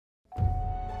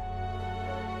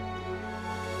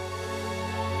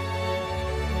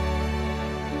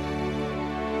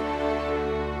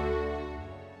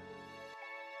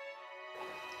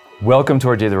Welcome to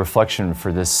our daily reflection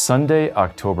for this Sunday,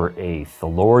 October 8th, the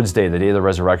Lord's Day, the day of the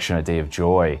resurrection, a day of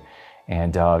joy.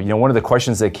 And one of the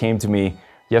questions that came to me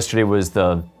yesterday was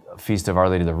the Feast of Our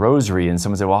Lady of the Rosary, and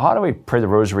someone said, well, how do we pray the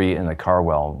Rosary in the car?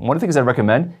 Well, one of the things I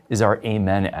recommend is our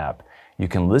Amen app. You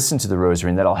can listen to the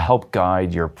Rosary, and that'll help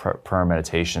guide your prayer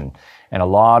meditation. And a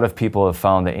lot of people have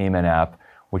found the Amen app,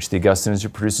 which the Augustine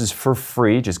Institute produces for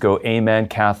free. Just go Amen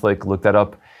Catholic, look that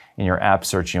up in your app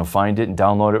search, and you'll find it and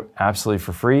download it absolutely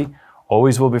for free.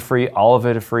 Always will be free, all of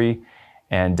it is free.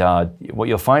 And what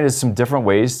you'll find is some different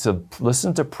ways to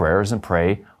listen to prayers and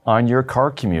pray on your car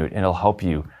commute, and it'll help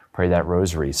you pray that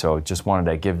rosary. So just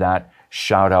wanted to give that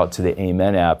shout out to the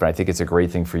Amen app, and I think it's a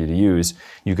great thing for you to use.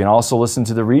 You can also listen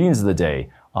to the readings of the day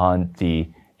on the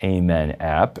Amen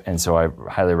app, and so I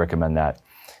highly recommend that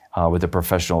with a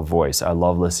professional voice. I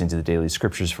love listening to the daily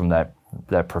scriptures from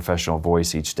that professional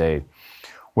voice each day.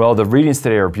 Well, the readings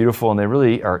today are beautiful, and they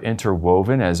really are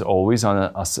interwoven, as always,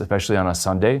 especially on a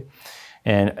Sunday.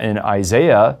 And in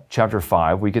Isaiah chapter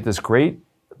 5, we get this great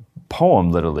poem,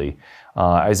 literally.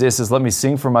 Isaiah says, "Let me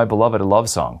sing for my beloved a love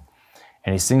song."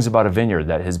 And he sings about a vineyard,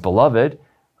 that his beloved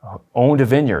owned a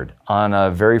vineyard on a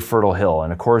very fertile hill.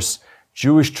 And of course,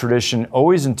 Jewish tradition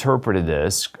always interpreted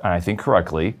this, and I think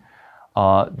correctly,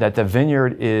 that the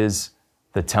vineyard is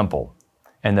the temple.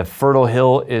 And the fertile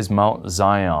hill is Mount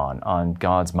Zion on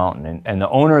God's mountain. And the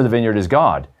owner of the vineyard is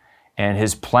God. And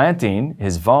his planting,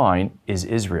 his vine, is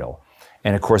Israel.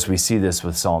 And of course, we see this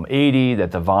with Psalm 80, that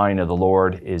the vine of the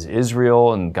Lord is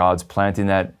Israel, and God's planting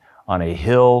that on a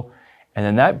hill. And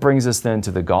then that brings us then to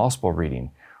the gospel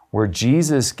reading, where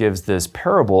Jesus gives this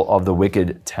parable of the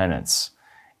wicked tenants.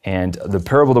 And the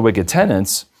parable of the wicked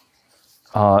tenants,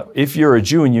 if you're a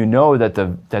Jew and you know that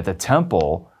the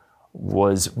temple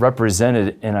was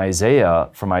represented in Isaiah,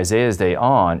 from Isaiah's day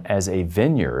on, as a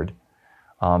vineyard,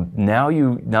 now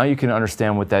you can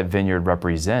understand what that vineyard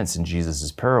represents in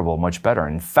Jesus' parable much better.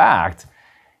 In fact,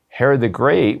 Herod the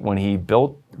Great, when he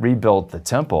rebuilt the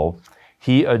temple,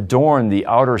 he adorned the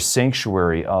outer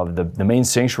sanctuary of the main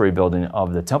sanctuary building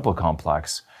of the temple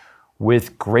complex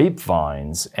with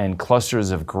grapevines and clusters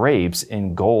of grapes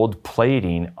in gold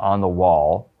plating on the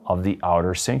wall of the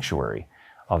outer sanctuary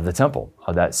of the temple,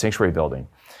 of that sanctuary building.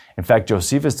 In fact,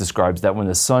 Josephus describes that when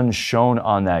the sun shone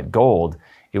on that gold,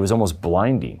 it was almost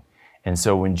blinding. And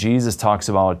so when Jesus talks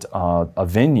about a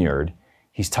vineyard,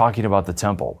 he's talking about the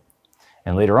temple.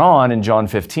 And later on in John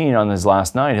 15, on his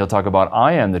last night, he'll talk about,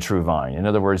 I am the true vine. In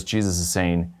other words, Jesus is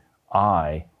saying,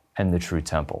 I am the true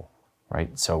temple,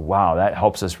 right? So wow, that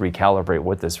helps us recalibrate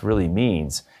what this really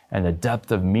means and the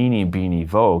depth of meaning being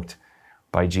evoked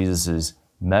by Jesus's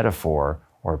metaphor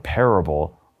or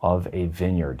parable of a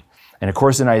vineyard. And of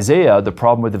course, in Isaiah, the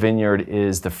problem with the vineyard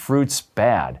is the fruit's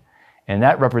bad. And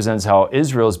that represents how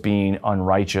Israel is being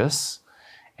unrighteous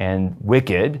and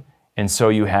wicked. And so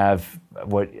you have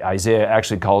what Isaiah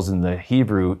actually calls in the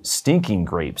Hebrew stinking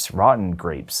grapes, rotten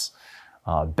grapes,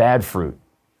 bad fruit.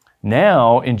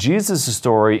 Now, in Jesus'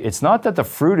 story, it's not that the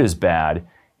fruit is bad,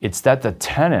 it's that the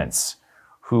tenants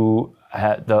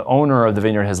the owner of the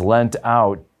vineyard has lent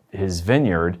out his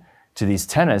vineyard to these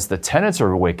tenants. The tenants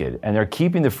are wicked, and they're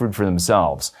keeping the fruit for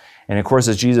themselves. And of course,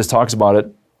 as Jesus talks about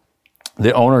it,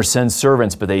 the owner sends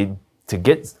servants, but to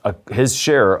get his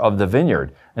share of the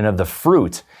vineyard and of the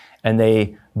fruit, and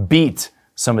they beat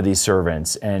some of these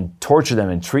servants and torture them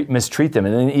and mistreat them,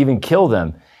 and then even kill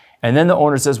them. And then the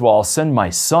owner says, well, I'll send my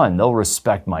son. They'll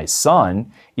respect my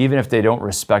son, even if they don't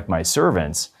respect my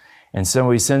servants. And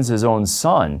so he sends his own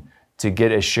son to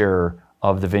get a share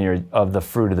of the vineyard, of the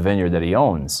fruit of the vineyard that he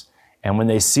owns. And when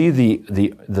they see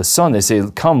the son, they say,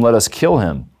 come, let us kill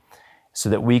him, so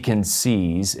that we can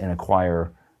seize and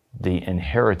acquire the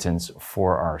inheritance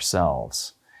for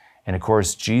ourselves. And of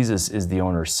course, Jesus is the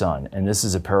owner's son. And this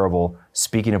is a parable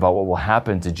speaking about what will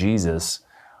happen to Jesus,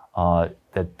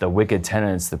 that the wicked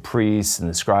tenants, the priests and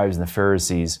the scribes and the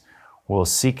Pharisees will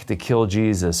seek to kill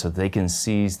Jesus so that they can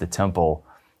seize the temple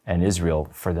and Israel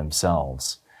for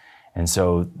themselves. And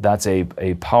so that's a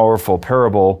powerful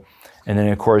parable. And then,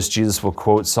 of course, Jesus will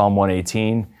quote Psalm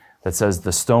 118 that says,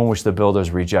 the stone which the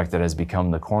builders rejected has become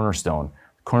the cornerstone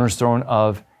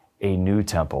of a new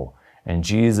temple. And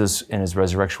Jesus, in his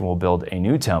resurrection, will build a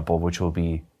new temple, which will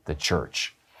be the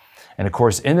church. And of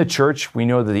course, in the church, we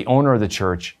know that the owner of the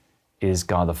church is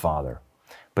God the Father.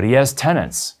 But he has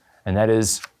tenants, and that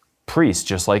is priests,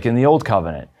 just like in the Old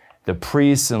Covenant. The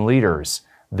priests and leaders,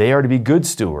 they are to be good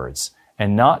stewards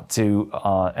and not to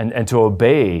and to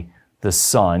obey the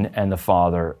Son and the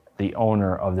Father, the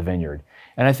owner of the vineyard.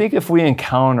 And I think if we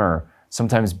encounter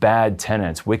sometimes bad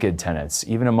tenants, wicked tenants,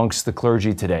 even amongst the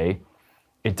clergy today,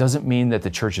 it doesn't mean that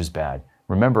the church is bad.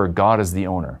 Remember, God is the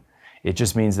owner. It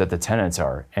just means that the tenants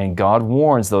are. And God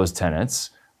warns those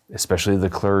tenants, especially the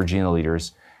clergy and the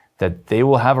leaders, that they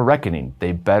will have a reckoning.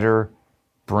 They better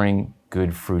bring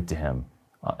good fruit to him,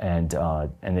 and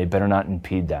they better not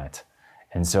impede that.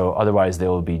 And so otherwise they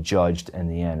will be judged in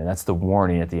the end. And that's the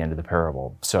warning at the end of the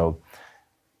parable. So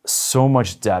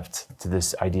much depth to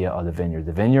this idea of the vineyard.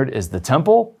 The vineyard is the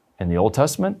temple in the Old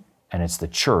Testament, and it's the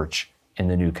church in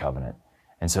the New Covenant.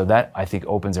 And so that, I think,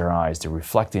 opens our eyes to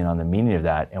reflecting on the meaning of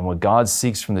that. And what God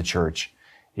seeks from the church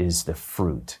is the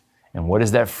fruit. And what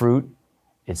is that fruit?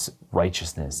 It's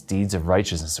righteousness, deeds of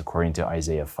righteousness, according to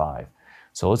Isaiah 5.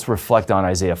 So let's reflect on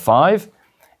Isaiah 5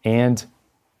 and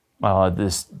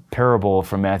this parable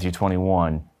from Matthew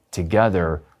 21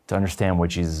 together to understand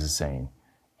what Jesus is saying.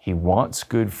 He wants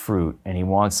good fruit, and he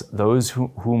wants those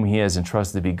whom he has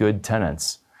entrusted to be good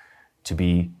tenants to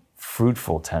be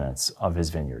fruitful tenants of his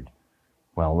vineyard.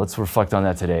 Well, let's reflect on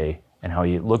that today and how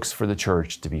he looks for the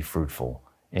church to be fruitful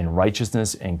in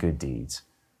righteousness and good deeds.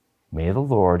 May the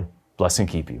Lord bless and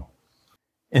keep you.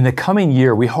 In the coming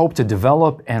year, we hope to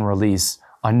develop and release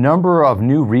a number of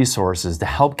new resources to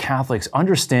help Catholics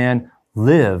understand,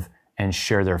 live, and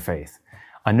share their faith.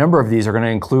 A number of these are going to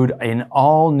include an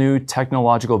all-new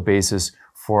technological basis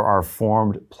for our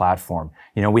Formed platform.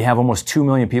 We have almost 2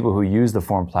 million people who use the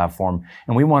Formed platform,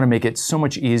 and we want to make it so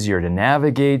much easier to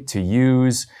navigate, to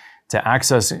use, to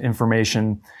access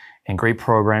information, and great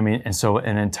programming. And so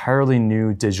an entirely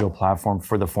new digital platform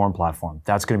for the Formed platform.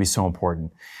 That's going to be so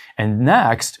important. And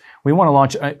next, we want to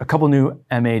launch a couple new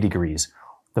MA degrees.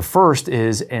 The first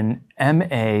is an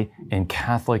MA in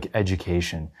Catholic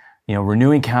education.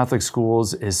 Renewing Catholic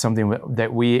schools is something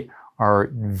that we are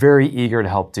very eager to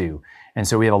help do. And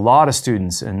so we have a lot of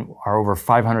students, and are over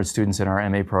 500 students in our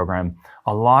MA program,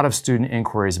 a lot of student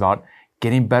inquiries about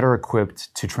getting better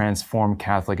equipped to transform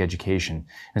Catholic education.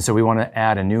 And so we want to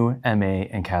add a new MA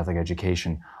in Catholic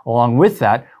education. Along with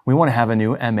that, we want to have a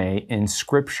new MA in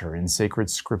Scripture, in sacred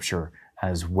Scripture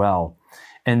as well.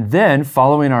 And then,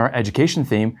 following our education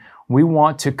theme, we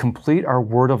want to complete our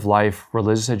Word of Life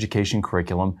religious education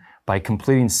curriculum by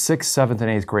completing 6th, 7th, and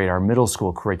 8th grade, our middle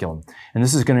school curriculum. And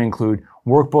this is going to include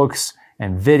workbooks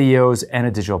and videos and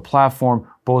a digital platform,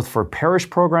 both for parish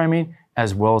programming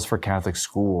as well as for Catholic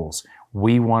schools.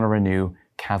 We want to renew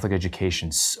Catholic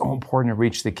education. So important to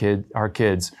reach our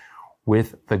kids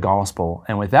with the gospel.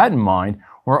 And with that in mind,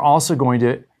 we're also going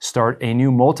to start a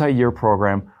new multi-year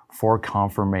program for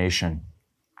confirmation.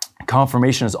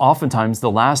 Confirmation is oftentimes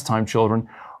the last time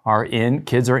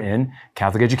kids are in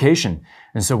Catholic education.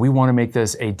 And so we want to make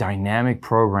this a dynamic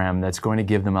program that's going to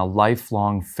give them a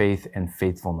lifelong faith and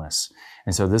faithfulness.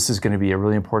 And so this is going to be a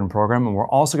really important program. And we're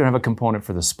also going to have a component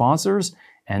for the sponsors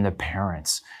and the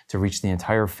parents to reach the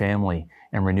entire family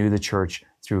and renew the church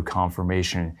through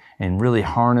confirmation and really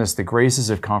harness the graces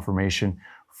of confirmation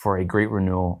for a great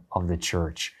renewal of the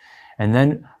church. And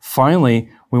then finally,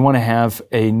 we want to have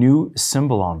a new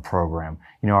Symbolon program.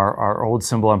 Our old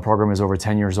Symbolon program is over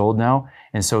 10 years old now.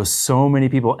 And so many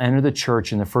people enter the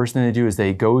church, and the first thing they do is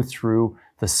they go through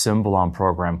the Symbolon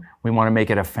program. We want to make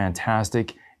it a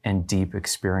fantastic and deep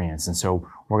experience. And so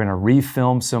we're going to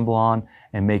refilm Symbolon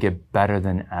and make it better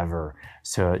than ever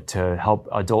to help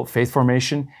adult faith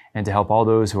formation and to help all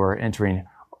those who are entering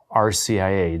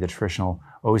RCIA, the traditional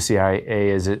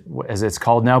OCIA as it's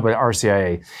called now, but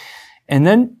RCIA. And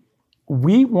then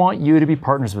we want you to be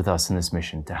partners with us in this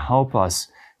mission, to help us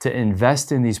to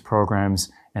invest in these programs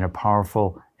in a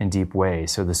powerful and deep way.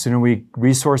 So the sooner we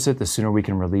resource it, the sooner we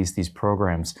can release these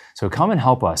programs. So come and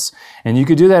help us. And you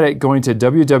could do that at going to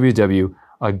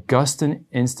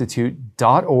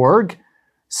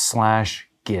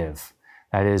www.augustineinstitute.org/give.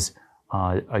 That is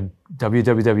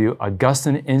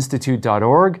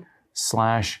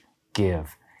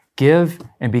www.augustineinstitute.org/give. Give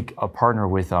and be a partner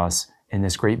with us in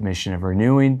this great mission of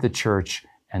renewing the church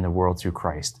and the world through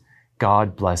Christ.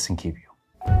 God bless and keep you.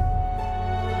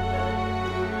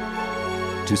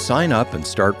 To sign up and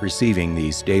start receiving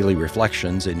these daily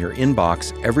reflections in your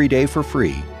inbox every day for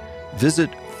free, visit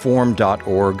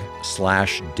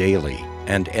formed.org/daily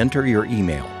and enter your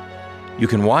email. You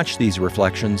can watch these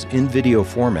reflections in video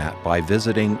format by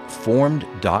visiting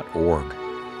formed.org.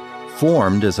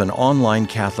 Formed is an online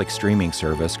Catholic streaming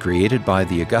service created by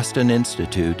the Augustine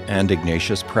Institute and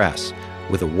Ignatius Press,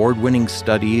 with award-winning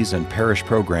studies and parish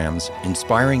programs,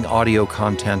 inspiring audio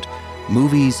content,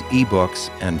 movies,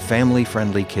 ebooks, and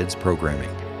family-friendly kids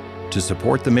programming. To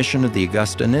support the mission of the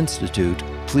Augustine Institute,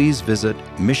 please visit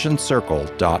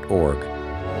missioncircle.org.